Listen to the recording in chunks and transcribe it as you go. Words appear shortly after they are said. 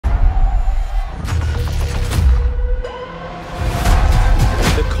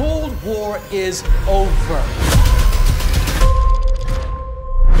is over.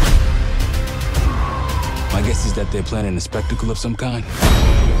 My guess is that they're planning a spectacle of some kind.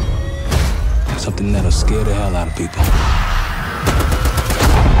 Something that'll scare the hell out of people.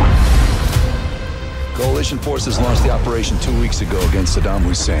 Coalition forces launched the operation 2 weeks ago against Saddam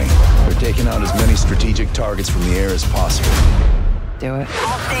Hussein. They're taking out as many strategic targets from the air as possible. Do it.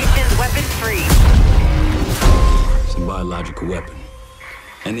 All stations, weapons free. Some biological weapon.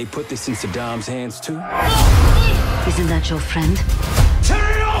 And they put this in Saddam's hands, too? Isn't that your friend?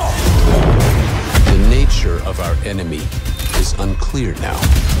 The nature of our enemy is unclear now.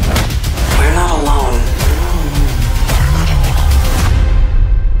 We're not alone.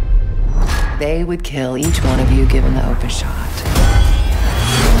 They would kill each one of you given the open shot.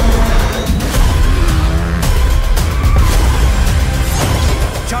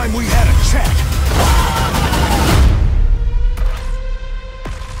 Time we had a chat.